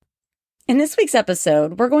In this week's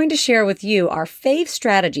episode, we're going to share with you our fave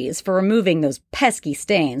strategies for removing those pesky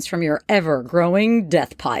stains from your ever-growing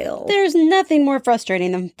death pile. There's nothing more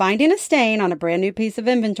frustrating than finding a stain on a brand new piece of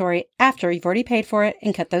inventory after you've already paid for it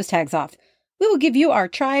and cut those tags off. We will give you our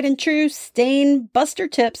tried and true stain buster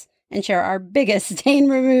tips and share our biggest stain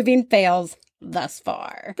removing fails thus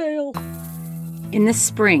far. Fail. In the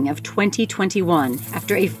spring of 2021,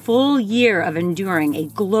 after a full year of enduring a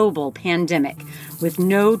global pandemic with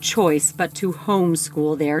no choice but to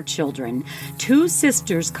homeschool their children, two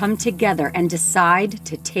sisters come together and decide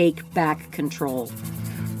to take back control.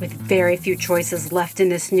 With very few choices left in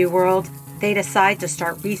this new world, they decide to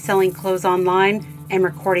start reselling clothes online and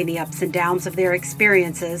recording the ups and downs of their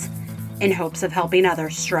experiences in hopes of helping other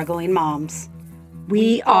struggling moms.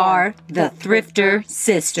 We are the Thrifter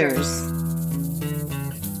Sisters.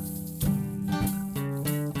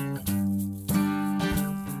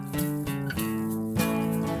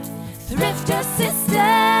 Thrifter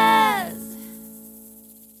Sisters!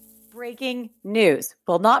 Breaking news.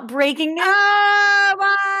 Well, not breaking news. Oh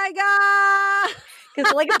my God!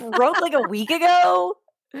 Because it broke like a week ago.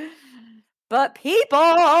 But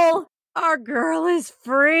people, Our girl is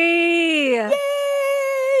free! yay!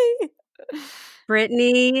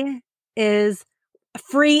 Brittany is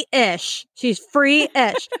free-ish. She's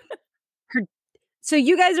free-ish. So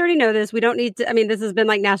you guys already know this. We don't need to, this has been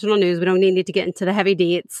like national news. We don't need to get into the heavy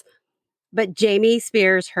deets. But Jamie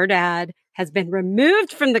Spears, her dad, has been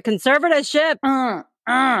removed from the conservatorship.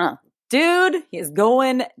 Dude, he is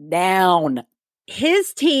going down.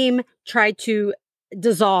 His team tried to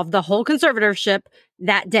dissolve the whole conservatorship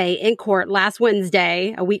that day in court last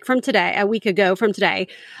Wednesday, a week ago from today.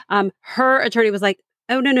 Her attorney was like,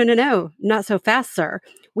 oh, no, not so fast, sir.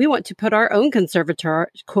 We want to put our own conservator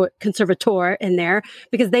in there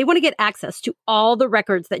because they want to get access to all the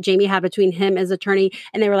records that Jamie had between him as attorney.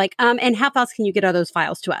 And they were like, and how fast can you get all those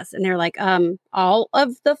files to us? And they're like, all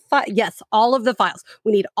of the files. Yes, all of the files.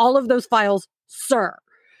 We need all of those files, sir.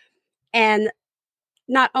 And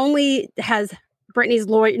not only has Brittany's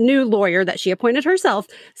new lawyer that she appointed herself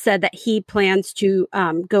said that he plans to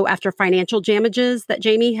go after financial damages that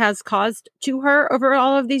Jamie has caused to her over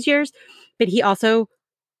all of these years, but he also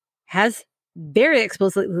has very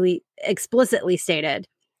explicitly stated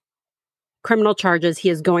criminal charges. He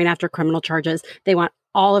is going after criminal charges. They want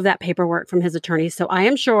all of that paperwork from his attorneys. So I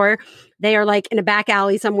am sure they are like in a back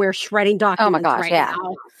alley somewhere shredding documents. Oh my gosh, yeah.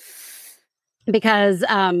 now. Because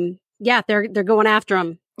they're going after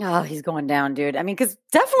him. Oh, he's going down, dude. Because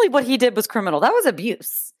definitely what he did was criminal. That was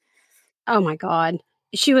abuse. Oh my God.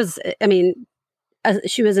 She was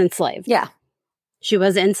enslaved. Yeah. She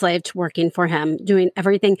was enslaved working for him, doing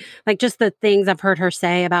everything, like just the things I've heard her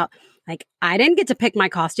say about, like, I didn't get to pick my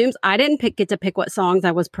costumes. I didn't get to pick what songs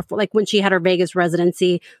I was like when she had her Vegas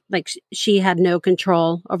residency, like she had no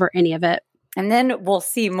control over any of it. And then we'll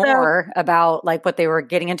see more about like what they were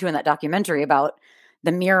getting into in that documentary about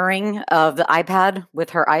the mirroring of the iPad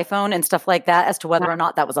with her iPhone and stuff like that as to whether or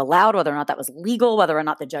not that was allowed, whether or not that was legal, whether or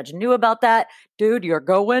not the judge knew about that. Dude, you're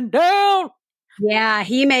going down. Yeah,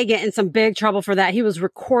 he may get in some big trouble for that. He was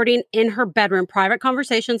recording in her bedroom private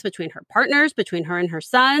conversations between her partners, between her and her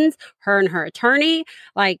sons, her and her attorney.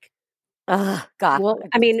 Like, God. Well,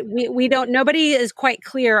 we don't, nobody is quite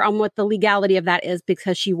clear on what the legality of that is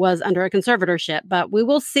because she was under a conservatorship, but we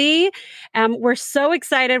will see. We're so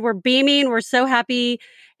excited. We're beaming. We're so happy.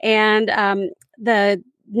 And the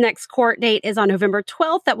next court date is on November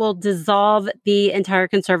 12th that will dissolve the entire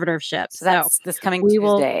conservatorship. So that's this coming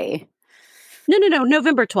Tuesday. No,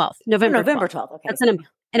 November 12th. November 12th. Okay. That's in a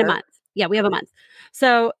month. Yeah, we have a month.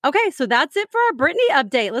 So, okay, so that's it for our Brittany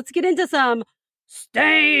update. Let's get into some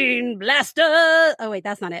Stain Blaster. Oh, wait,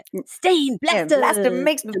 that's not it. Stain Blaster. Blaster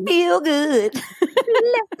makes me feel good.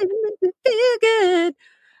 Blaster makes me feel good.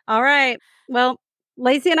 All right. Well,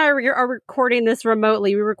 Lacey and I are recording this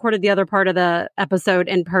remotely. We recorded the other part of the episode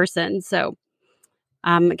in person. So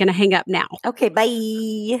I'm going to hang up now. Okay, bye.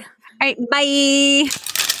 All right, bye.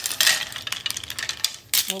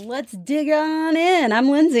 Well, let's dig on in. I'm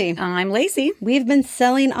Lindsay. I'm Lacey. We've been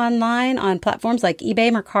selling online on platforms like eBay,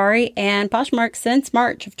 Mercari, and Poshmark since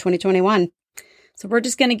March of 2021. So we're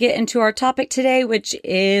just going to get into our topic today, which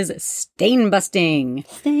is stain busting.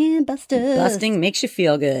 Stain busters. Busting makes you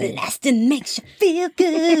feel good. Blasting makes you feel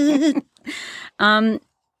good. I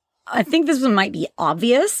think this one might be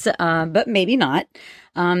obvious, but maybe not.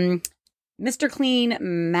 Mr. Clean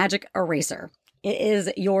Magic Eraser. It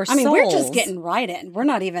is your soul. We're just getting right in. We're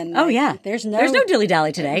not even. Oh, yeah. There's no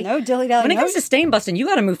dilly-dally today. No dilly-dally. When it comes to stain busting, you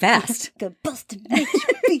got to move fast. Go busting makes you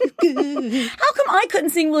feel good. How come I couldn't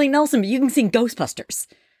sing Willie Nelson, but you can sing Ghostbusters?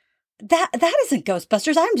 That isn't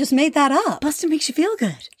Ghostbusters. I just made that up. Busting makes you feel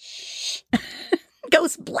good.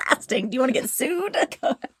 Ghost blasting. Do you want to get sued?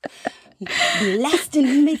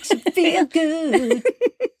 Blasting makes you feel good.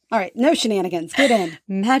 All right, no shenanigans. Get in.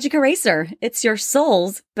 Magic Eraser. It's your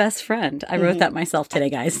soul's best friend. I wrote that myself today,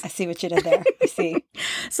 guys. I see what you did there. I see.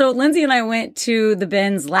 So Lindsay and I went to the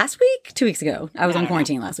bins last week, 2 weeks ago. I was on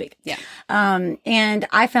quarantine last week. Yeah. And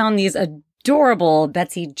I found these adorable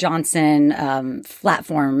Betsy Johnson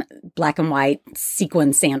flatform black and white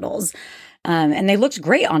sequin sandals. And they looked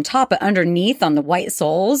great on top, but underneath on the white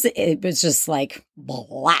soles, it was just like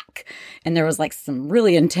black. And there was like some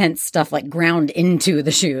really intense stuff like ground into the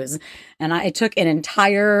shoes. And I took an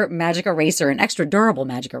entire magic eraser, an extra durable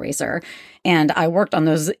magic eraser, and I worked on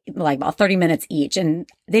those like about 30 minutes each. And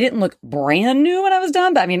they didn't look brand new when I was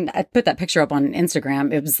done. But I mean, I put that picture up on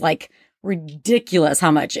Instagram. It was like ridiculous how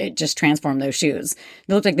much it just transformed those shoes.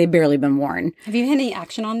 They looked like they'd barely been worn. Have you had any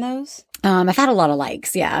action on those? I've had a lot of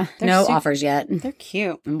likes. Yeah. They're no offers yet. They're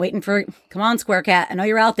cute. I'm waiting for, come on, Square Cat. I know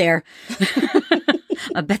you're out there.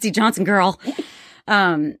 A Betsy Johnson girl.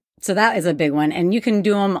 So that is a big one. And you can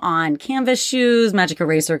do them on canvas shoes. Magic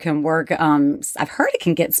Eraser can work. I've heard it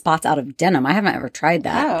can get spots out of denim. I haven't ever tried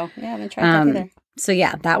that. Oh, yeah, I haven't tried that either. So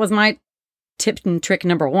yeah, that was my tip and trick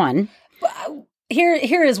number one.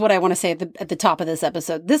 Here is what I want to say at the top of this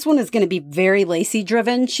episode. This one is going to be very Lacey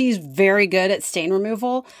driven. She's very good at stain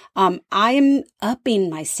removal. I am upping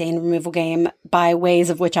my stain removal game by ways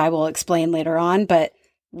of which I will explain later on, but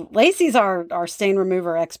Lacey's our stain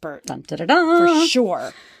remover expert. Dun, da, da, da. For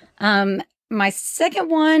sure. My second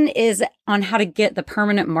one is on how to get the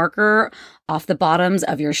permanent marker off the bottoms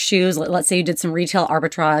of your shoes. Let's say you did some retail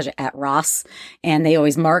arbitrage at Ross and they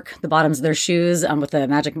always mark the bottoms of their shoes with a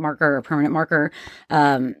magic marker or permanent marker,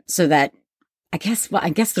 so that I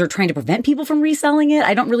guess they're trying to prevent people from reselling it.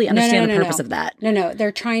 I don't really understand the purpose of that. No,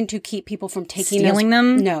 they're trying to keep people from stealing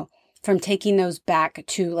them. No. From taking those back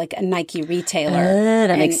to like a Nike retailer.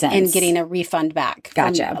 That makes sense. And getting a refund back.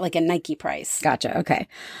 Gotcha. From, like a Nike price. Gotcha. Okay.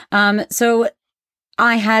 So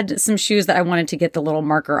I had some shoes that I wanted to get the little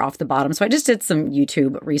marker off the bottom. So I just did some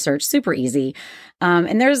YouTube research, super easy.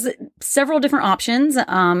 And there's several different options.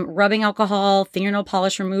 Rubbing alcohol, fingernail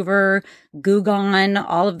polish remover, Goo Gone,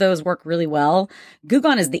 all of those work really well. Goo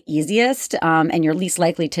Gone is the easiest, and you're least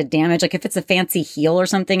likely to damage. Like if it's a fancy heel or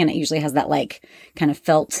something, and it usually has that like kind of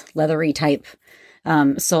felt leathery type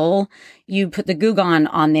sole, you put the Goo Gone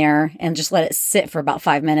on there and just let it sit for about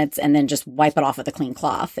 5 minutes and then just wipe it off with a clean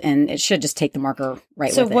cloth. And it should just take the marker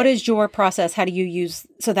right so with it. So what is your process? How do you use,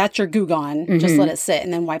 so that's your Goo Gone, just let it sit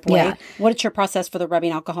and then wipe away. Yeah. What is your process for the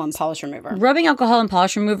rubbing alcohol and polish remover? Rubbing alcohol and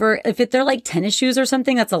polish remover, if they're like tennis shoes or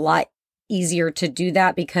something, that's a lot easier to do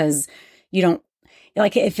that because you don't,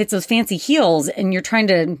 like if it's those fancy heels and you're trying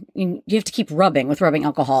to, you have to keep rubbing with rubbing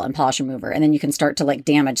alcohol and polish remover, and then you can start to like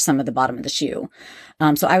damage some of the bottom of the shoe.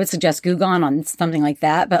 So I would suggest Goo Gone on something like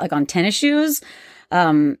that, but like on tennis shoes,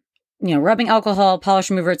 rubbing alcohol, polish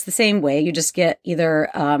remover, it's the same way. You just get either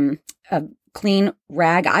a clean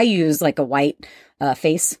rag. I use like a white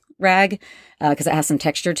face rag because it has some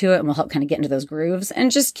texture to it and will help kind of get into those grooves, and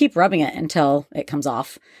just keep rubbing it until it comes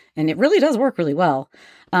off. And it really does work really well.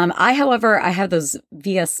 I have those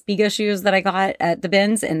Via Spiga shoes that I got at the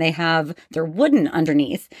bins, and they're wooden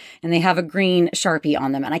underneath, and they have a green Sharpie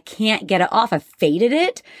on them, and I can't get it off. I've faded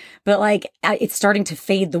it, but like it's starting to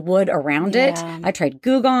fade the wood around it. I tried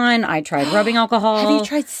Goo Gone. I tried rubbing alcohol. Have you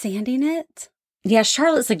tried sanding it? Yeah,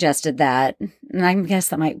 Charlotte suggested that, and I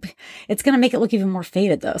guess it's going to make it look even more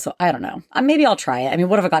faded though. So I don't know. Maybe I'll try it. I mean,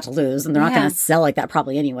 what have I got to lose? And they're not going to sell like that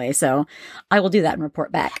probably anyway. So I will do that and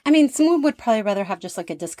report back. I mean, someone would probably rather have just like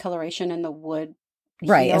a discoloration in the wood.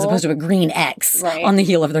 Right, heel. as opposed to a green X on the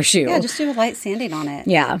heel of their shoe. Yeah, just do a light sanding on it.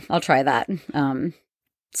 Yeah, I'll try that.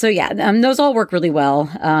 So yeah, those all work really well.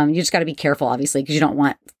 You just got to be careful, obviously, because you don't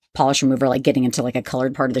want polish remover like getting into like a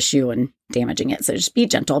colored part of the shoe and damaging it. So just be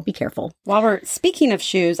gentle, be careful. While we're speaking of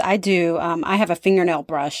shoes, I have a fingernail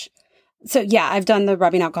brush. So yeah, I've done the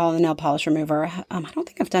rubbing alcohol and the nail polish remover. I don't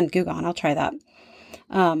think I've done Goo Gone. I'll try that.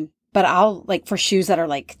 But I'll like for shoes that are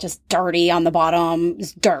like just dirty on the bottom,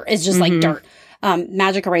 it's dirt. It's just like dirt.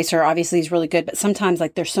 Magic Eraser obviously is really good, but sometimes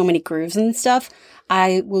like there's so many grooves and stuff.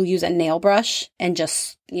 I will use a nail brush and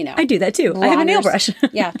just, I do that too. I have a nail brush.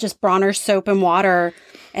 Yeah, just Bronner's soap and water,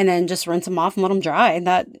 and then just rinse them off and let them dry.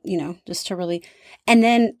 That, just to really, and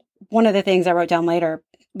then one of the things I wrote down later,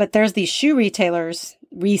 but there's these shoe resellers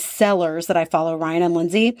that I follow, Ryan and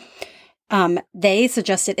Lindsay. They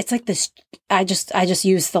suggested, it's like this, I just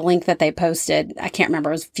used the link that they posted. I can't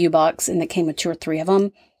remember, it was a few bucks, and it came with 2 or 3 of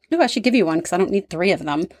them. Ooh, I should give you one because I don't need 3 of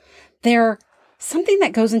them. They're something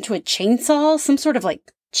that goes into a chainsaw, some sort of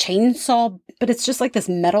like chainsaw, but it's just like this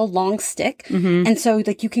metal long stick. Mhm. And so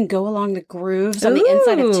like you can go along the grooves on the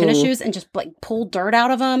inside of tennis Ooh. shoes and just like pull dirt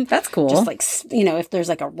out of them. That's cool. Just like, if there's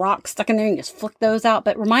like a rock stuck in there, you can just flick those out.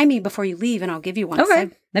 But remind me before you leave and I'll give you one. Okay.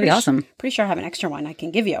 That'd be awesome. Pretty sure I have an extra one I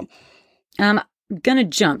can give you. I'm gonna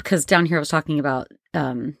jump because down here I was talking about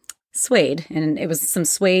suede, and it was some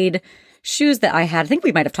suede shoes that I had. I think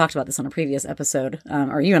we might have talked about this on a previous episode,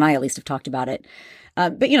 or you and I at least have talked about it.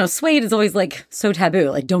 But suede is always like so taboo.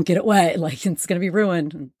 Like, don't get it wet. Like, it's gonna be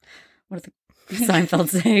ruined. And what did the Seinfeld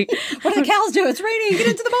say? What do the cows do? It's raining. Get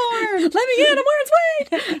into the barn. Let me in. I'm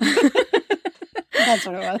wearing suede. That's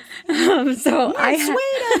what it was. So I'm suede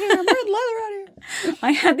out here. I'm wearing leather out here.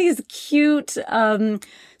 I had these cute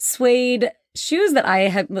suede shoes that I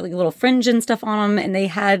had like little fringe and stuff on them, and they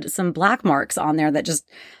had some black marks on there that just,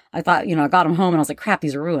 I thought, I got them home and I was like, crap,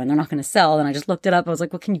 these are ruined. They're not going to sell. And I just looked it up. I was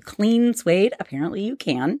like, well, can you clean suede? Apparently you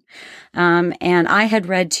can. And I had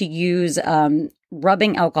read to use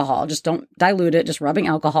rubbing alcohol. Just don't dilute it, just rubbing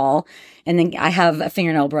alcohol. And then I have a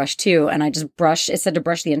fingernail brush too. And I just brush, it said to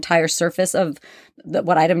brush the entire surface of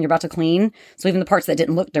what item you're about to clean. So even the parts that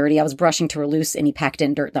didn't look dirty, I was brushing to release any packed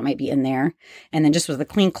in dirt that might be in there. And then just with a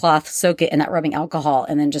clean cloth, soak it in that rubbing alcohol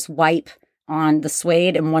and then just wipe on the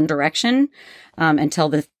suede in one direction until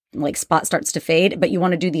the spot starts to fade. But you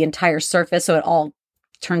want to do the entire surface so it all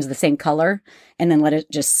turns the same color, and then let it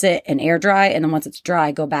just sit and air dry. And then once it's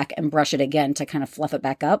dry, go back and brush it again to kind of fluff it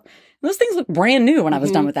back up. Those things look brand new when I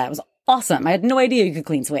was done with that. It was awesome. I had no idea you could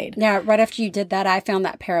clean suede. Yeah, right after you did that, I found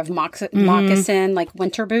that pair of moccasin, like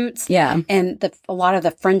winter boots. Yeah. And a lot of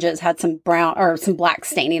the fringes had some brown or some black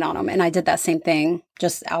staining on them. And I did that same thing,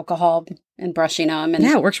 just alcohol and brushing them. And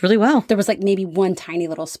yeah, it works really well. there was like maybe one tiny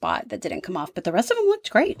little spot that didn't come off, but the rest of them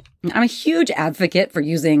looked great. I'm a huge advocate for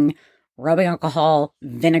using rubbing alcohol,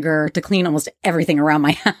 vinegar to clean almost everything around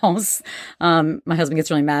my house. My husband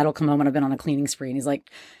gets really mad. He'll come home when I've been on a cleaning spree and he's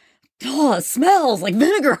like, oh, it smells like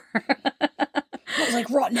vinegar. It was like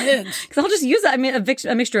rotten eggs. Because I'll just use it. I mean,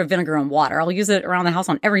 a mixture of vinegar and water. I'll use it around the house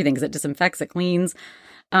on everything because it disinfects, it cleans.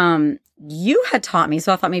 You had taught me,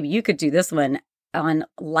 so I thought maybe you could do this one on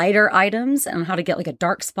lighter items and how to get like a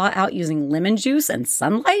dark spot out using lemon juice and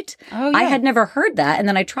sunlight. Oh, yeah. I had never heard that. And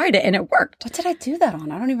then I tried it and it worked. What did I do that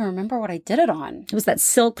on? I don't even remember what I did it on. It was that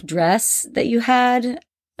silk dress that you had.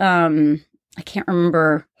 I can't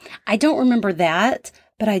remember. I don't remember that,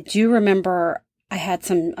 but I do remember I had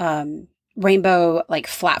some rainbow like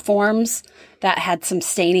platforms that had some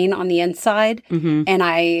staining on the inside. Mm-hmm. And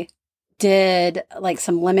I did like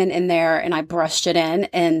some lemon in there and I brushed it in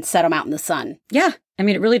and set them out in the sun. Yeah. I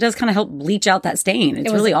mean, it really does kind of help bleach out that stain.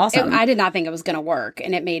 It's really awesome. I did not think it was going to work,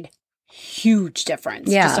 and it made huge difference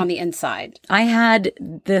just on the inside. I had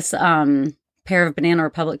this pair of Banana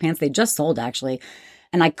Republic pants. They just sold actually.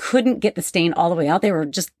 And I couldn't get the stain all the way out. They were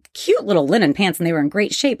just cute little linen pants and they were in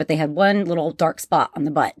great shape, but they had one little dark spot on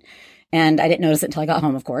the butt. And I didn't notice it until I got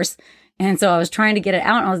home, of course. And so I was trying to get it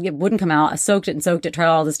out and it wouldn't come out. I soaked it, tried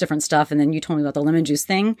all this different stuff. And then you told me about the lemon juice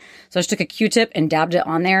thing. So I just took a Q-tip and dabbed it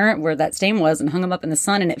on there where that stain was and hung them up in the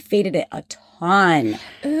sun and it faded it a ton.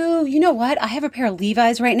 Ooh, you know what? I have a pair of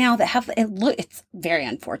Levi's right now that have it's very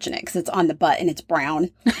unfortunate because it's on the butt and it's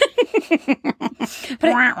brown.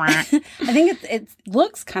 But I think it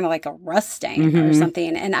looks kind of like a rust stain or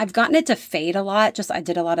something. And I've gotten it to fade a lot. I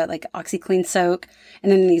did a lot of like OxyClean soak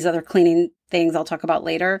and then these other cleaning things I'll talk about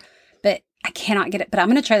later. But I cannot get it. But I'm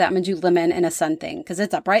going to try that. I'm going to do lemon and a sun thing because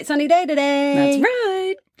it's a bright sunny day today.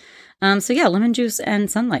 That's right. So yeah, lemon juice and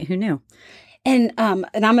sunlight. Who knew? And I'm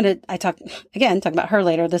going to talk about her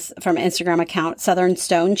later. This from an Instagram account, Southern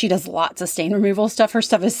Stone. She does lots of stain removal stuff. Her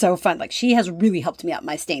stuff is so fun. Like she has really helped me out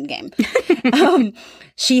my stain game.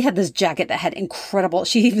 She had this jacket that had incredible,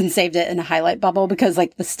 she even saved it in a highlight bubble because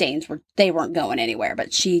like the stains weren't going anywhere,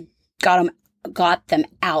 but she got them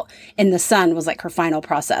out, and the sun was like her final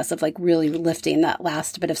process of like really lifting that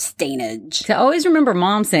last bit of stainage. I always remember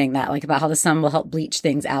mom saying that, like about how the sun will help bleach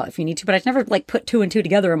things out if you need to, but I never like put 2 and 2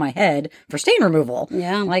 together in my head for stain removal.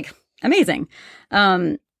 Yeah. Like amazing.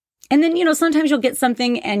 And then, sometimes you'll get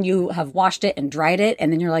something and you have washed it and dried it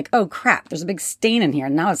and then you're like, oh crap, there's a big stain in here.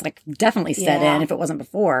 And now it's like definitely set in if it wasn't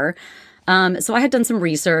before. So I had done some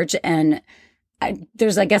research and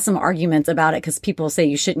there's, I guess, some arguments about it because people say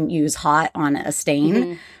you shouldn't use hot on a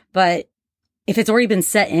stain. But if it's already been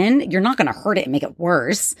set in, you're not going to hurt it and make it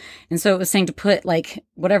worse. And so it was saying to put like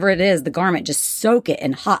whatever it is, the garment, just soak it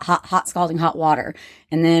in hot, scalding hot water.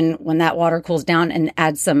 And then when that water cools down and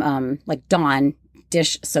add some like Dawn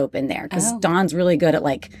dish soap in there because Dawn's really good at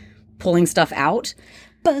like pulling stuff out.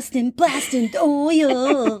 Busting, blasting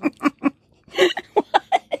oil.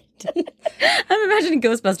 I'm imagining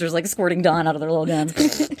Ghostbusters like squirting Dawn out of their little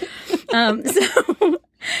guns.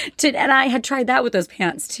 And I had tried that with those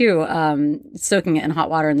pants too, soaking it in hot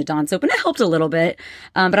water in the Dawn soap, and it helped a little bit.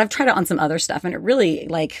 But I've tried it on some other stuff, and it really,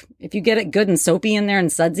 like, if you get it good and soapy in there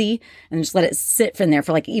and sudsy, and just let it sit in there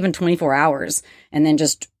for like even 24 hours, and then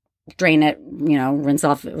just drain it, rinse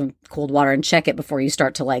off with cold water and check it before you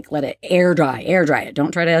start to like let it air dry it.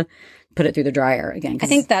 Don't try to put it through the dryer again. I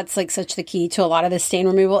think that's like such the key to a lot of the stain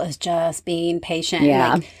removal is just being patient.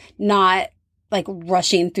 Yeah. And, like, not like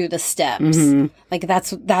rushing through the steps. Mm-hmm. Like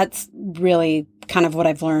that's really kind of what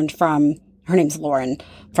I've learned from, her name's Lauren,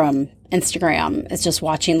 from Instagram, is just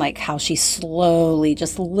watching like how she slowly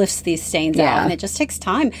just lifts these stains out, and it just takes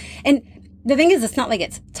time. And the thing is, it's not like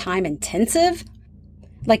it's time intensive,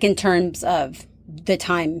 like in terms of the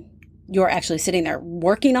time you're actually sitting there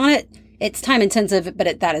working on it. It's time intensive,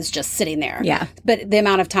 but that is just sitting there. Yeah. But the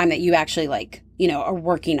amount of time that you actually are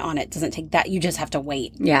working on it doesn't take that. You just have to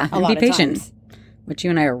wait. Yeah. A lot be of patient. times. Which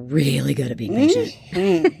you and I are really good at being patient.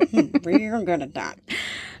 We're good at that.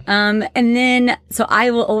 And then, so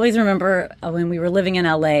I will always remember when we were living in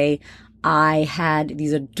LA, I had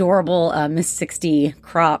these adorable Miss 60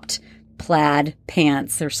 cropped plaid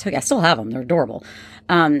pants. I still have them. They're adorable.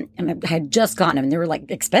 And I had just gotten them, and they were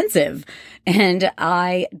like expensive. And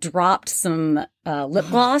I dropped some lip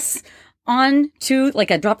gloss onto,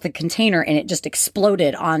 like, I dropped the container and it just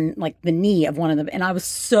exploded on like the knee of one of them. And I was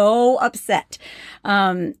so upset.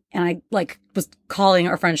 And I like was calling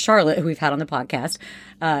our friend Charlotte, who we've had on the podcast,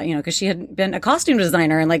 because she had been a costume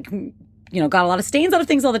designer and like, got a lot of stains out of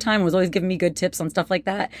things all the time and was always giving me good tips on stuff like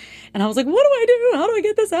that. And I was like, what do I do? How do I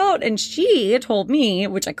get this out? And she told me,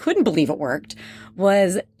 which I couldn't believe it worked,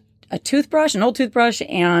 was a toothbrush, an old toothbrush,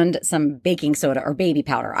 and some baking soda or baby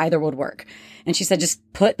powder. Either would work. And she said, just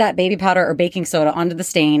put that baby powder or baking soda onto the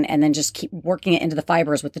stain and then just keep working it into the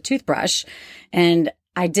fibers with the toothbrush. And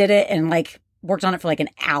I did it and like worked on it for like an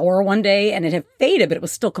hour one day, and it had faded, but it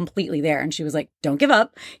was still completely there. And she was like, don't give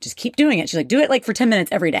up. Just keep doing it. She's like, do it like for 10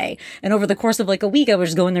 minutes every day. And over the course of like a week, I was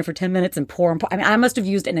just going there for 10 minutes and pour. I mean, I must have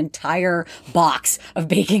used an entire box of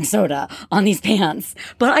baking soda on these pants,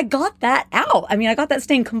 but I got that out. I mean, I got that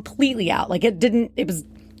stain completely out. Like it was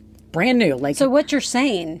brand new. Like, So what you're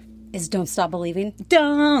saying is don't stop believing.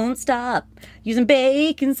 don't stop using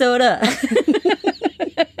baking soda.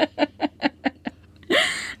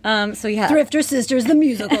 So yeah. Thrifter Sisters, the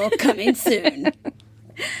musical, coming soon.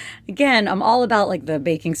 Again, I'm all about like the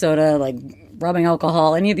baking soda, like rubbing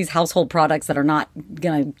alcohol, any of these household products that are not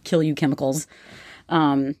going to kill you chemicals.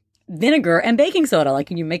 Vinegar and baking soda, like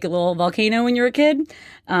you make a little volcano when you're a kid.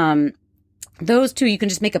 Those two, you can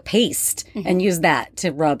just make a paste and use that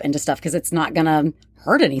to rub into stuff because it's not going to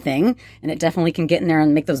hurt anything. And it definitely can get in there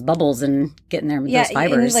and make those bubbles and get in there with those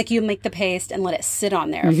fibers. And like you make the paste and let it sit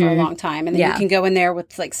on there for a long time. And then you can go in there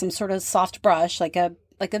with like some sort of soft brush, like a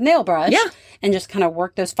nail brush, and just kind of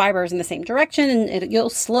work those fibers in the same direction. And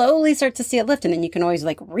you'll slowly start to see it lift. And then you can always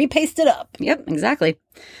like repaste it up. Yep, exactly.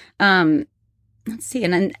 Let's see.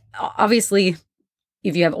 And then obviously,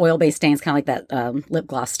 if you have oil-based stains, kind of like that lip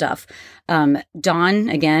gloss stuff, Dawn,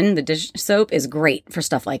 again, the dish soap is great for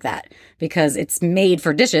stuff like that because it's made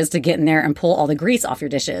for dishes to get in there and pull all the grease off your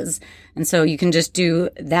dishes. And so you can just do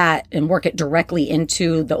that and work it directly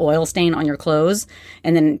into the oil stain on your clothes.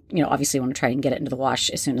 And then, obviously you want to try and get it into the wash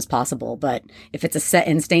as soon as possible. But if it's a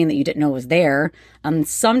set-in stain that you didn't know was there,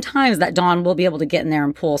 sometimes that Dawn will be able to get in there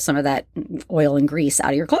and pull some of that oil and grease out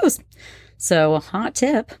of your clothes. So, hot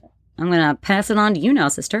tip. I'm going to pass it on to you now,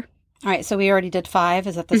 sister. All right. So we already did 5.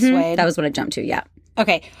 Is that the suede? That was what I jumped to. Yeah.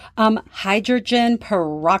 Okay. Hydrogen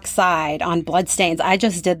peroxide on blood stains. I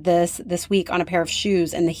just did this week on a pair of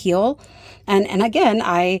shoes in the heel. And again,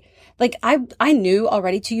 I knew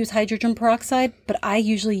already to use hydrogen peroxide, but I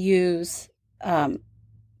usually use, what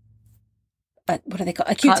do they call?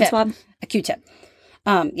 A Q-tip. Cotton swab? A Q-tip.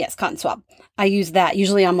 Yes, cotton swab. I use that.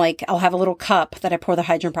 Usually I'll have a little cup that I pour the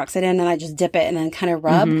hydrogen peroxide in and I just dip it and then kind of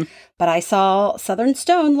rub. But I saw Southern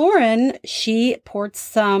Stone, Lauren, she poured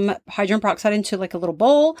some hydrogen peroxide into like a little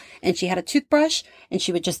bowl and she had a toothbrush and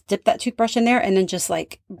she would just dip that toothbrush in there and then just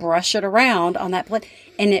like brush it around on that blood.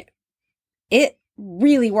 And it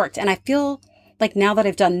really worked. And I feel like now that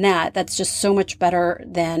I've done that, that's just so much better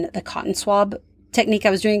than the cotton swab technique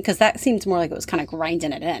I was doing because that seems more like it was kind of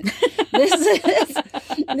grinding it in.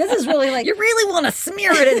 This is really like you really want to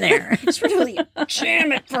smear it in there. Just really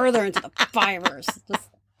jam it further into the fibers. Just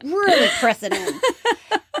really press it in.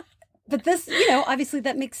 But this, obviously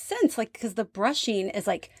that makes sense, like because the brushing is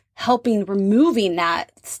like helping removing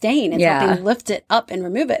that stain. It's helping lift it up and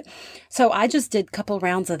remove it. So I just did a couple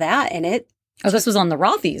rounds of that, and it Oh, this was on the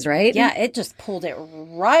Rothy's, right? Yeah, it just pulled it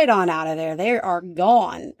right on out of there. They are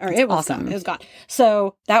gone. Or it was awesome. gone. It was gone.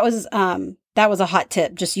 So that was a hot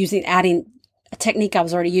tip. Just adding a technique I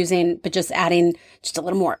was already using, but just adding just a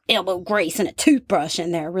little more elbow grease and a toothbrush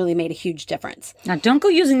in there really made a huge difference. Now, don't go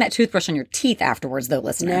using that toothbrush on your teeth afterwards, though,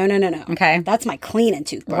 listener. No. Okay. That's my cleaning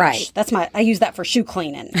toothbrush. Right. I use that for shoe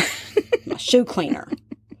cleaning. My shoe cleaner.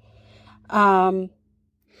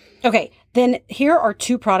 Okay. Then here are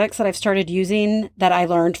 2 products that I've started using that I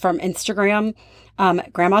learned from Instagram.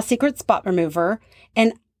 Grandma's Secret Spot Remover.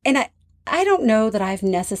 And I don't know that I've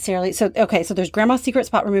necessarily, so there's Grandma's Secret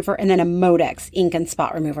Spot Remover and then a Modex ink and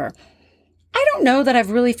spot remover. I don't know that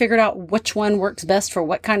I've really figured out which one works best for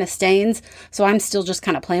what kind of stains. So I'm still just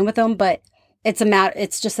kind of playing with them, but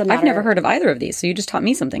it's just a matter. I've never heard of either of these, so you just taught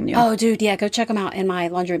me something new. Oh, dude, yeah, go check them out in my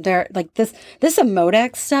laundry room. They're like this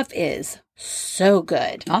Modex stuff is so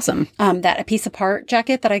good. Awesome. That A Piece Apart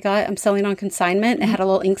jacket that I got, I'm selling on consignment. It had a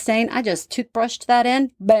little ink stain. I just toothbrushed that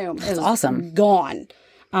in. Boom. It was awesome. Gone.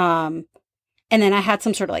 And then I had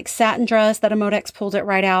some sort of like satin dress that a Modex pulled it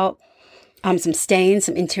right out. Some stains,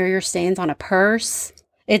 some interior stains on a purse.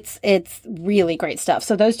 It's really great stuff.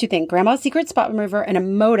 So those 2 things, Grandma's Secret Spot Remover and a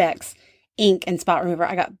Modex ink and spot remover.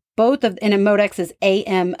 I got both of, and a Modex is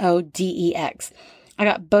AMODEX. I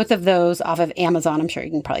got both of those off of Amazon. I'm sure you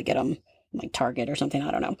can probably get them like Target or something.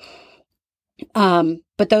 I don't know.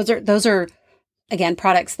 But those are again,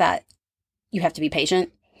 products that you have to be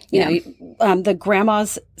patient. You know, the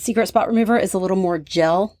Grandma's Secret Spot Remover is a little more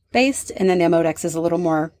gel based, and then the Modex is a little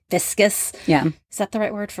more viscous. Yeah. Is that the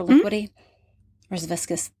right word for liquidy? Or is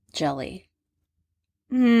viscous jelly?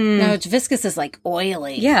 No, viscous is like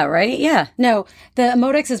oily. Yeah, right? Yeah. No, the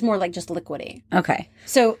Modex is more like just liquidy. Okay.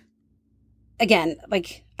 So, again,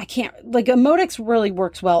 like, a Modex really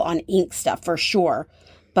works well on ink stuff for sure,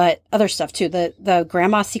 but other stuff too. The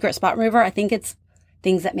Grandma's Secret Spot Remover, I think it's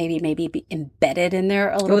things that maybe be embedded in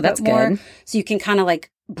there a little bit more. Good. So you can kind of like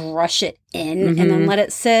brush it in and then let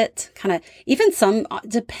it sit. Kind of, even some,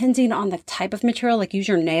 depending on the type of material, like use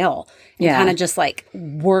your nail and kind of just like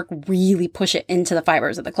really push it into the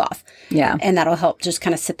fibers of the cloth. Yeah. And that'll help just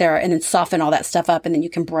kind of sit there and then soften all that stuff up, and then you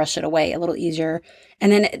can brush it away a little easier.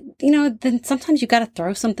 And then, then sometimes you got to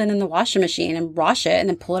throw something in the washing machine and wash it and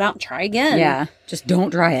then pull it out and try again. Yeah. Just don't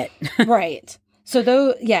dry it. Right.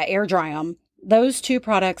 So air dry them. Those 2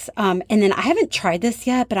 products. And then I haven't tried this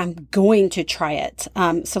yet, but I'm going to try it.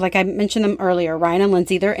 So like I mentioned them earlier, Ryan and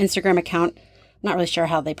Lindsay, their Instagram account, I'm not really sure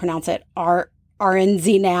how they pronounce it.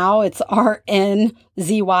 RNZ now. It's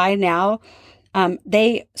RNZY now.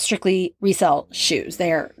 They strictly resell shoes.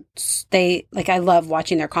 I love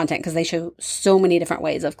watching their content because they show so many different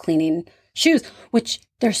ways of cleaning shoes, which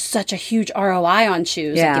there's such a huge ROI on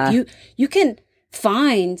shoes. Yeah. Like if you can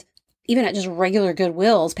find, even at just regular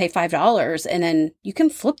Goodwills, pay $5 and then you can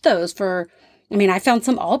flip those for, I found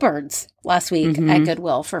some Allbirds last week at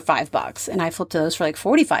Goodwill for $5 and I flipped those for like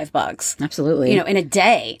 $45. Absolutely. In a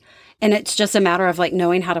day. And it's just a matter of like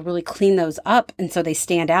knowing how to really clean those up. And so they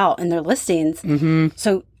stand out in their listings.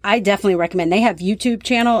 So I definitely recommend. They have a YouTube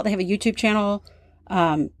channel.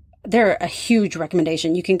 They're a huge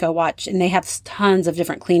recommendation. You can go watch, and they have tons of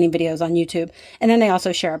different cleaning videos on YouTube. And then they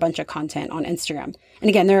also share a bunch of content on Instagram. And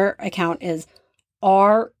again, their account is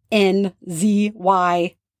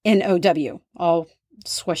RNZYNOW, all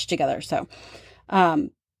squished together. So,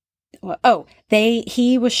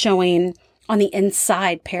 he was showing on the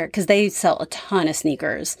inside pair, because they sell a ton of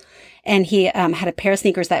sneakers. And he had a pair of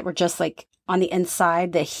sneakers that were just like on the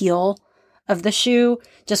inside, the heel of the shoe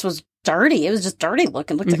just was dirty. It was just dirty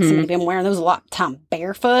looking. Looked like somebody had been wearing those a lot of time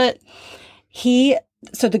barefoot.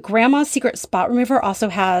 So the Grandma's Secret Spot Remover also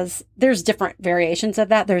there's different variations of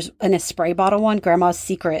that. There's a spray bottle one, Grandma's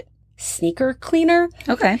Secret Sneaker Cleaner.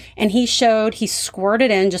 Okay. And he squirted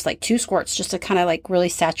in just like 2 squirts just to kind of like really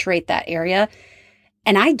saturate that area.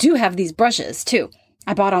 And I do have these brushes too.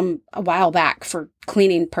 I bought them a while back for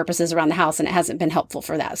cleaning purposes around the house, and it hasn't been helpful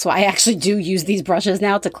for that. So I actually do use these brushes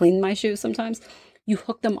now to clean my shoes sometimes. You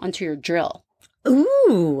hook them onto your drill.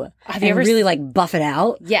 Ooh. Have you ever really like buff it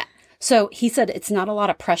out? Yeah. So he said it's not a lot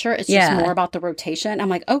of pressure. It's just more about the rotation. I'm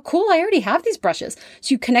like, oh, cool. I already have these brushes.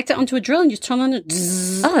 So you connect it onto a drill and you turn on it.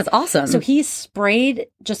 Oh, that's awesome. So he sprayed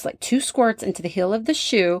just like 2 squirts into the heel of the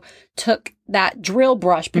shoe, took that drill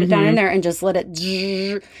brush, put it down in there and just let it.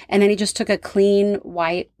 And then he just took a clean,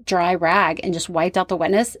 white, dry rag and just wiped out the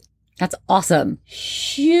wetness. That's awesome.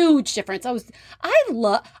 Huge difference. I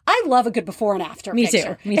love a good before and after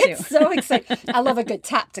picture. Me too. It's so exciting. I love a good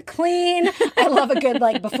tap to clean. I love a good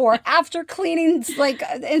like before after cleaning, like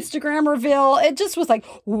Instagram reveal. It just was like,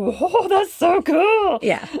 whoa, that's so cool.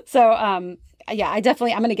 Yeah. So, I'm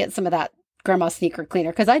going to get some of that grandma sneaker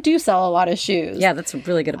cleaner because I do sell a lot of shoes. Yeah, that's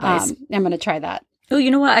really good advice. I'm going to try that. Oh,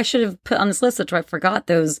 you know what? I should have put on this list, which I forgot,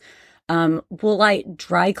 those Woolite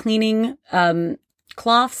dry cleaning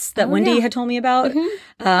cloths that Wendy had told me about.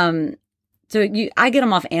 So I get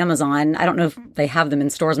them off Amazon. I don't know if they have them in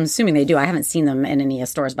stores. I'm assuming they do. I haven't seen them in any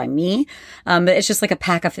stores by me. But it's just like a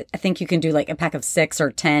pack of, I think you can do like a pack of 6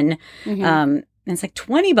 or 10. And it's like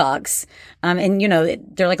 $20. And, you know,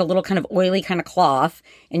 they're like a little kind of oily kind of cloth.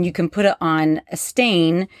 And you can put it on a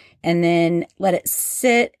stain and then let it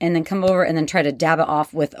sit and then come over and then try to dab it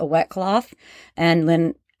off with a wet cloth. And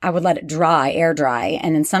then I would let it dry, air dry.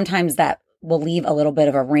 And then sometimes that will leave a little bit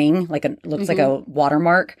of a ring, like it looks like a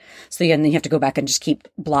watermark. So then you have to go back and just keep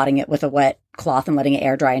blotting it with a wet cloth and letting it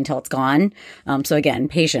air dry until it's gone. So again,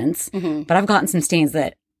 patience. But I've gotten some stains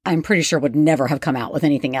that I'm pretty sure would never have come out with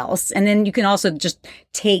anything else. And then you can also just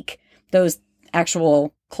take those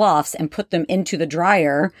actual cloths and put them into the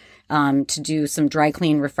dryer to do some dry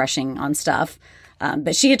clean refreshing on stuff.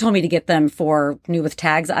 But she had told me to get them for new with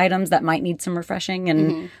tags items that might need some refreshing.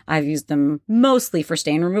 And I've used them mostly for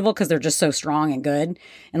stain removal because they're just so strong and good.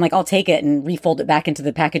 And like, I'll take it and refold it back into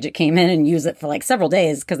the package it came in and use it for like several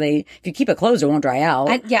days because if you keep it closed, it won't dry out.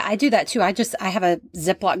 I do that too. I have a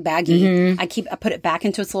Ziploc baggie. I put it back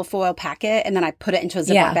into its little foil packet and then I put it into a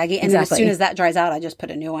Ziploc baggie. And then as soon as that dries out, I just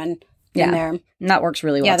put a new one in there. And that works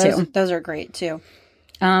really well too. Those are great too.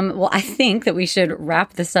 Well, I think that we should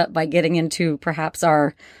wrap this up by getting into perhaps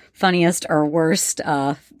our funniest or worst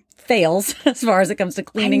fails as far as it comes to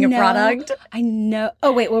cleaning a product. I know.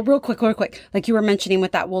 Oh, wait. Well, real quick. Like you were mentioning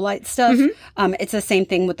with that Woolite stuff. It's the same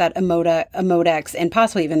thing with that Emodex and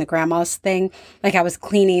possibly even the grandma's thing. Like I was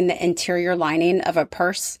cleaning the interior lining of a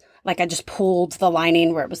purse. Like I just pulled the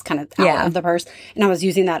lining where it was kind of out of the purse. And I was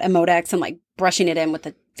using that Emodex and like brushing it in with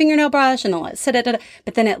the fingernail brush and then let it sit.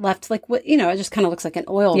 But then it left like, what, you know, it just kind of looks like an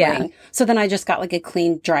oil ring. So then I just got like a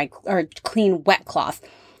clean wet cloth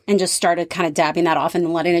and just started kind of dabbing that off and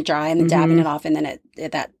then letting it dry and then dabbing it off. And then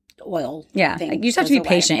that oil thing you just have to be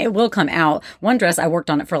patient. It will come out. One dress, I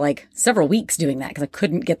worked on it for like several weeks doing that because I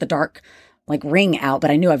couldn't get the dark like ring out,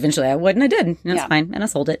 but I knew eventually I would, and I did. And it's fine, and I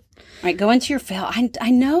sold it. All right, go into your fail.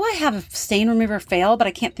 I know I have a stain remover fail, but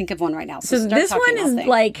I can't think of one right now. So this one is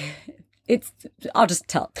like, I'll just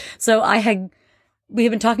tell. So we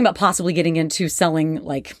have been talking about possibly getting into selling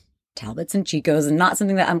like Talbots and Chico's, and not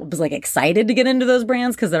something that I was like excited to get into those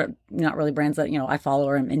brands because they're not really brands that, you know, I follow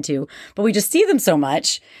or I'm into, but we just see them so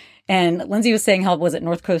much. And Lindsay was saying how, was it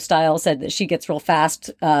North Coast Style said that she gets real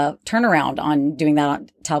fast turnaround on doing that on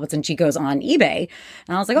Talbots and Chico's on eBay.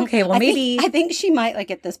 And I was like, okay, well, maybe. I think she might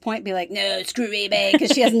like at this point be like, no, screw eBay,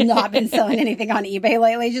 because she has not been selling anything on eBay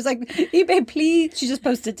lately. She's like, eBay, please. She just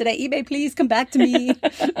posted today, eBay, please come back to me.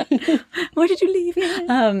 Where did you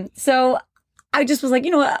leave? So I just was like,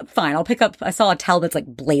 you know what, fine, I'll pick up. I saw a Talbot's like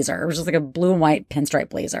blazer. It was just like a blue and white pinstripe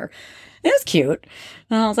blazer. It was cute.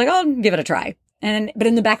 And I was like, I'll give it a try. But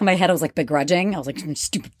in the back of my head, I was like begrudging. I was like,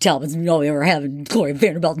 stupid Talbots, all we ever have, Gloria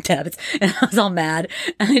Vanderbilt and Talbots. And I was all mad.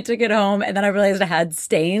 And I took it home. And then I realized I had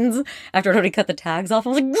stains after I'd already cut the tags off. I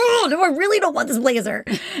was like, no, I really don't want this blazer.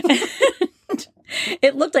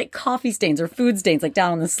 It looked like coffee stains or food stains, like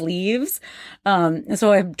down on the sleeves. And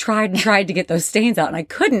so I tried to get those stains out and I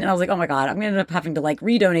couldn't. And I was like, oh my God, I'm going to end up having to like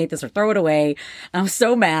redonate this or throw it away. And I was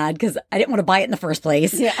so mad because I didn't want to buy it in the first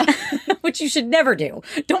place. Yeah. Which you should never do.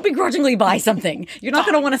 Don't begrudgingly buy something. You're not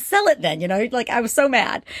going to want to sell it then, you know? Like I was so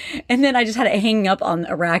mad. And then I just had it hanging up on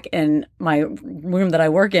a rack in my room that I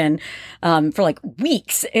work in for like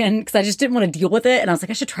weeks. And because I just didn't want to deal with it. And I was like,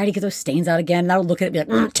 I should try to get those stains out again. And I would look at it and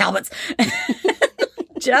be like, Talbots.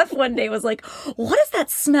 Jeff one day was like, what is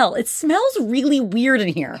that smell? It smells really weird in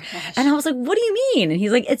here. And I was like, what do you mean? And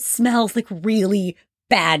he's like, it smells like really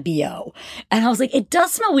bad BO. And I was like, it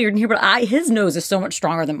does smell weird in here, but his nose is so much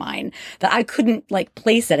stronger than mine that I couldn't like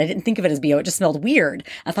place it. I didn't think of it as BO. It just smelled weird.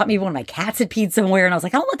 I thought maybe one of my cats had peed somewhere and I was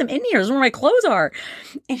like, I don't let them in here. This is where my clothes are.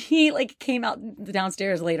 And he like came out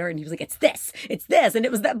downstairs later and he was like, it's this. And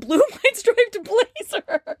it was that blue and white striped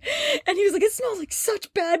blazer. And he was like, it smells like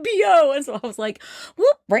such bad BO. And so I was like,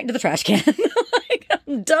 whoop, right into the trash can. Like,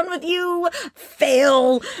 I'm done with you.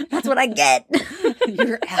 Fail. That's what I get.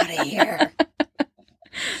 You're out of here.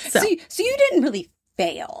 So you didn't really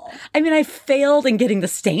fail. I mean, I failed in getting the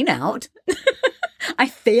stain out. I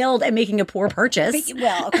failed at making a poor purchase. But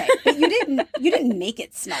you didn't make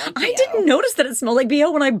it smell like BO. I didn't notice that it smelled like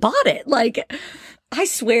BO when I bought it. Like, I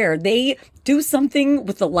swear, they do something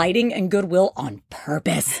with the lighting and Goodwill on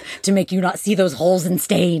purpose to make you not see those holes and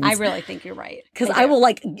stains. I really think you're right. Because I will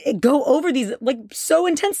like go over these like so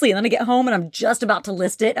intensely and then I get home and I'm just about to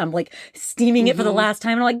list it. I'm like steaming it for the last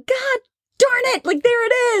time and I'm like, God darn it, like there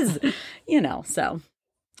it is. So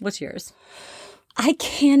what's yours? I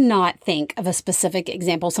cannot think of a specific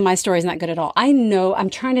example. So my story's not good at all. I know, I'm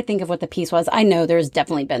trying to think of what the piece was. I know there's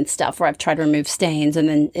definitely been stuff where I've tried to remove stains and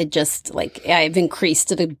then it just like, I've increased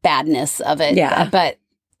the badness of it. Yeah. But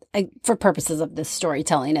for purposes of this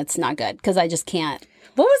storytelling, it's not good because I just can't.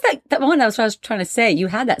 What was that one? That's what I was trying to say. You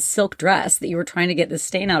had that silk dress that you were trying to get the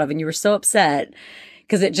stain out of and you were so upset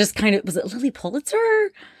because it just kind of, was it Lily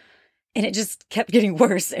Pulitzer? And it just kept getting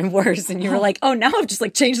worse and worse. And you were like, oh, now I've just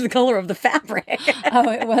like changed the color of the fabric.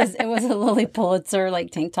 It was a Lily Pulitzer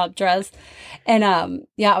like tank top dress. And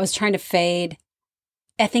I was trying to fade.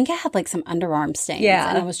 I think I had like some underarm stains. Yeah.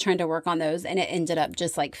 And I was trying to work on those and it ended up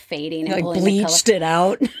just like fading and like pulling bleached the color. it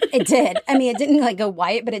out. It did. I mean, it didn't like go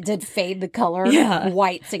white, but it did fade the color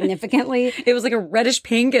white significantly. It was like a reddish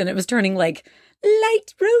pink and it was turning like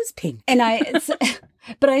light rose pink. And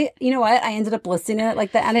you know what? I ended up listing it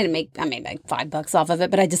like that. I made like $5 off of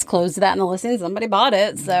it, but I disclosed that in the listing. Somebody bought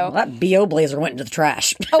it. So well, that BO blazer went into the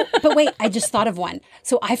trash. Oh, but wait, I just thought of one.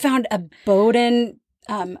 So I found a Bowden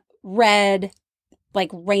red like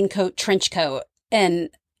raincoat, trench coat. And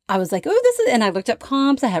I was like, oh, and I looked up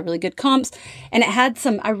comps. I had really good comps. And it had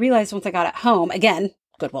I realized once I got it home, again,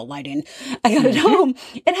 Goodwill lighting, I got it home.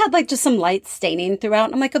 It had like just some light staining throughout.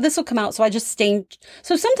 And I'm like, oh, this will come out. So I just stained.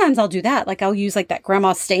 So sometimes I'll do that. Like I'll use like that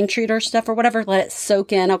grandma stain treater stuff or whatever, let it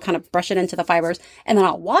soak in. I'll kind of brush it into the fibers and then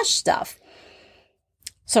I'll wash stuff.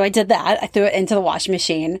 So I did that. I threw it into the washing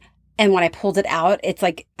machine. And when I pulled it out, it's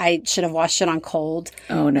like I should have washed it on cold.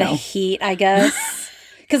 Oh, no. The heat, I guess.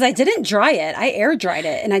 Because I didn't dry it. I air dried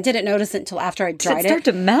it. And I didn't notice it until after I dried it. Did it start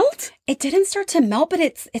to melt? It didn't start to melt, but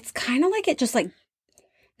it's kind of like it just like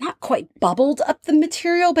not quite bubbled up the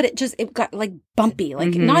material, but it got like bumpy,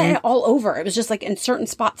 like not all over. It was just like in certain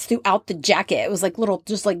spots throughout the jacket. It was like little,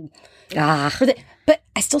 just like, but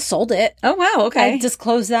I still sold it. Oh, wow. Okay. I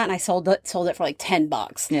disclosed that and I sold it for like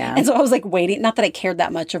 $10. Yeah. And so I was like waiting, not that I cared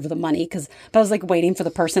that much over the money but I was like waiting for the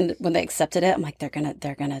person when they accepted it. I'm like, they're going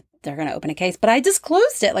to open a case, but I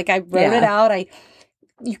disclosed it. Like I wrote it out.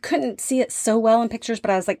 You couldn't see it so well in pictures, but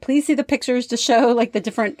I was like, please see the pictures to show like the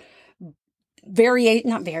different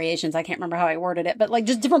not variations. I can't remember how I worded it, but like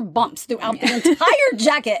just different bumps throughout the entire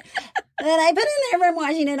jacket that I put in there from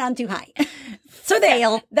washing it on too high. So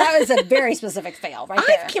fail. That was a very specific fail right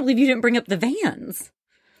there. I can't believe you didn't bring up the Vans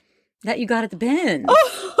that you got at the bins.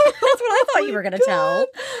 Oh, that's what I thought you were going to tell.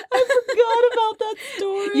 I forgot about that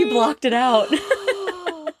story. You blocked it out.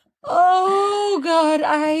 Oh, God.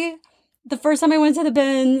 The first time I went to the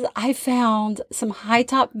bins, I found some high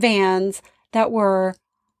top Vans that were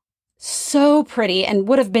so pretty and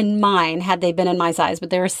would have been mine had they been in my size, but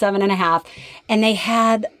they were 7.5 and they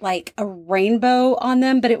had like a rainbow on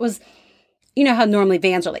them, but it was, you know how normally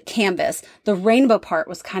Vans are like canvas. The rainbow part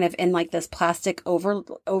was kind of in like this plastic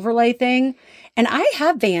overlay thing. And I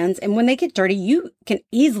have Vans, and when they get dirty, you can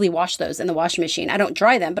easily wash those in the washing machine. I don't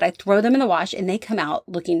dry them, but I throw them in the wash and they come out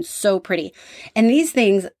looking so pretty. And these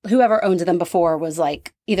things, whoever owned them before was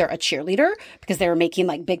like either a cheerleader because they were making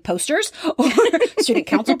like big posters, or student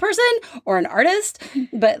council person, or an artist.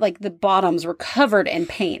 But like the bottoms were covered in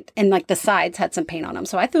paint and like the sides had some paint on them.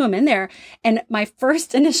 So I threw them in there. And my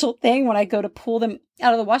first initial thing when I go to pull them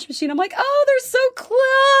out of the washing machine, I'm like, oh, they're so close.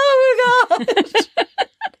 Oh my gosh.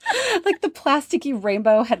 Like the plasticky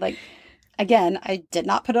rainbow had like, again, I did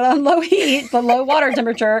not put it on low heat, but low water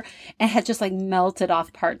temperature, and had just like melted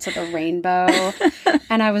off parts of the rainbow.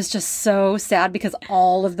 And I was just so sad because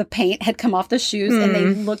all of the paint had come off the shoes and they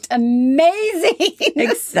looked amazing.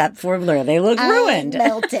 Except for Blur. They look ruined. I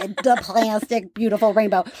melted the plastic, beautiful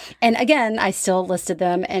rainbow. And again, I still listed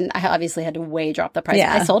them and I obviously had to way drop the price.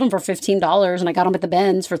 Yeah. I sold them for $15 and I got them at the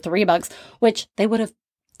bins for $3, which they would have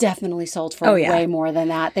definitely sold for way more than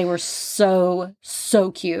that. They were so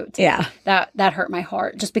cute. Yeah. That hurt my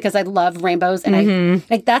heart just because I love rainbows. And I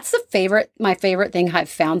like, that's my favorite thing I've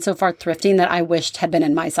found so far thrifting that I wished had been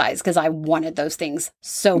in my size because I wanted those things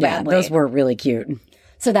so badly. Those were really cute.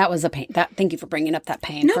 So that was a pain. Thank you for bringing up that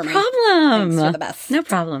pain for me. No problem. Thanks, you're the best. No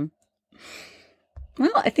problem.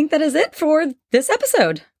 Well, I think that is it for this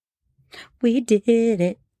episode. We did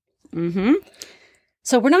it.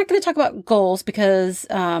 So we're not going to talk about goals because,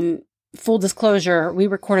 full disclosure, we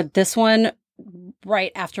recorded this one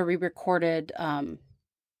right after we recorded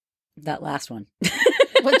that last one.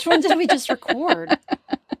 Which one did we just record?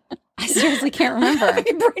 I seriously can't remember.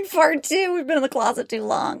 Brain fart too. We've been in the closet too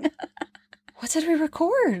long. What did we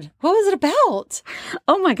record? What was it about?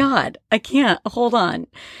 Oh my God. I can't. Hold on.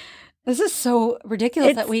 This is so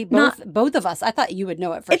ridiculous that we both of us, I thought you would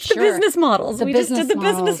know it for it's sure. The business models. We just did the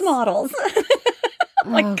business models. Oh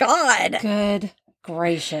my God. Good.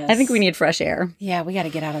 gracious. I think we need fresh air. Yeah, we got to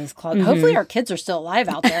get out of this closet. Hopefully our kids are still alive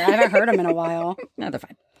out there. I haven't heard them in a while. No, they're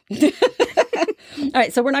fine. All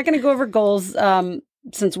right, so we're not going to go over goals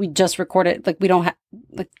since we just recorded. Like, we don't have,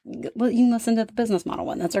 like, well, you can listen to the business model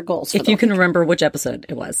one. That's our goals. If you can remember which episode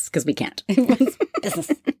it was, because we can't.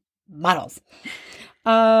 Business models.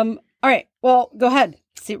 All right, well, go ahead.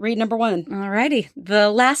 Read number 1. Alrighty. The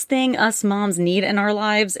last thing us moms need in our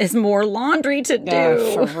lives is more laundry to do.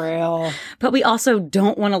 Oh, for real. But we also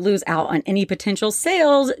don't want to lose out on any potential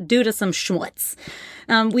sales due to some schmutz.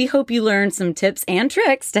 We hope you learned some tips and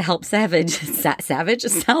tricks to help salvage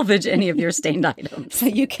any of your stained items. So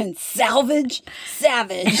you can savage.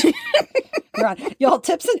 Y'all,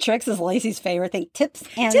 tips and tricks is Lacey's favorite thing. Tips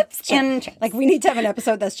and tricks. Like, we need to have an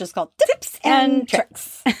episode that's just called Tips and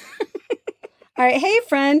Tricks. All right. Hey,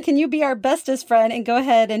 friend, can you be our bestest friend and go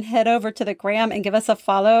ahead and head over to the gram and give us a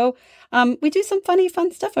follow? We do some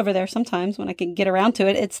fun stuff over there sometimes when I can get around to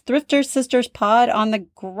it. It's Thrifter Sisters Pod on the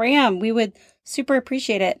gram. We would super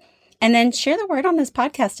appreciate it. And then share the word on this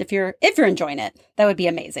podcast if you're enjoying it. That would be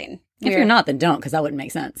amazing. If you're not, then don't, because that wouldn't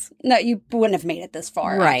make sense. No, you wouldn't have made it this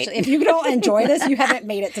far. Right. Actually. If you don't enjoy this, you haven't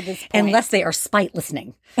made it to this point. Unless they are spite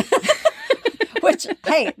listening. Which,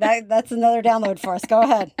 hey, that's another download for us. Go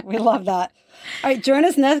ahead. We love that. All right, join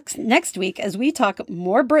us next week as we talk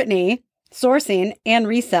more Britney, sourcing, and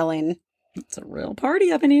reselling. It's a real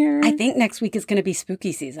party up in here. I think next week is going to be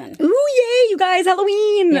spooky season. Ooh, yay, you guys,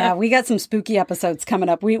 Halloween. Yeah, we got some spooky episodes coming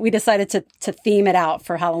up. We decided to theme it out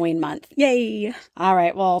for Halloween month. Yay. All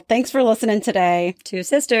right, well, thanks for listening today. 2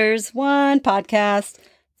 sisters. 1 podcast.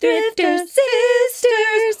 Thrifter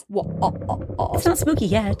Sisters. Whoa, It's not spooky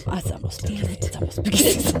yet. It's almost spooky. It's almost spooky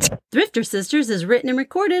season. Thrifter Sisters is written and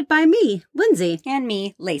recorded by me, Lindsay. And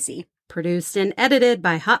me, Lacey. Produced and edited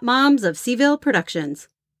by Hot Moms of Seaville Productions.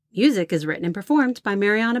 Music is written and performed by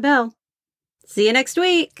Mariana Bell. See you next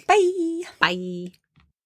week. Bye. Bye.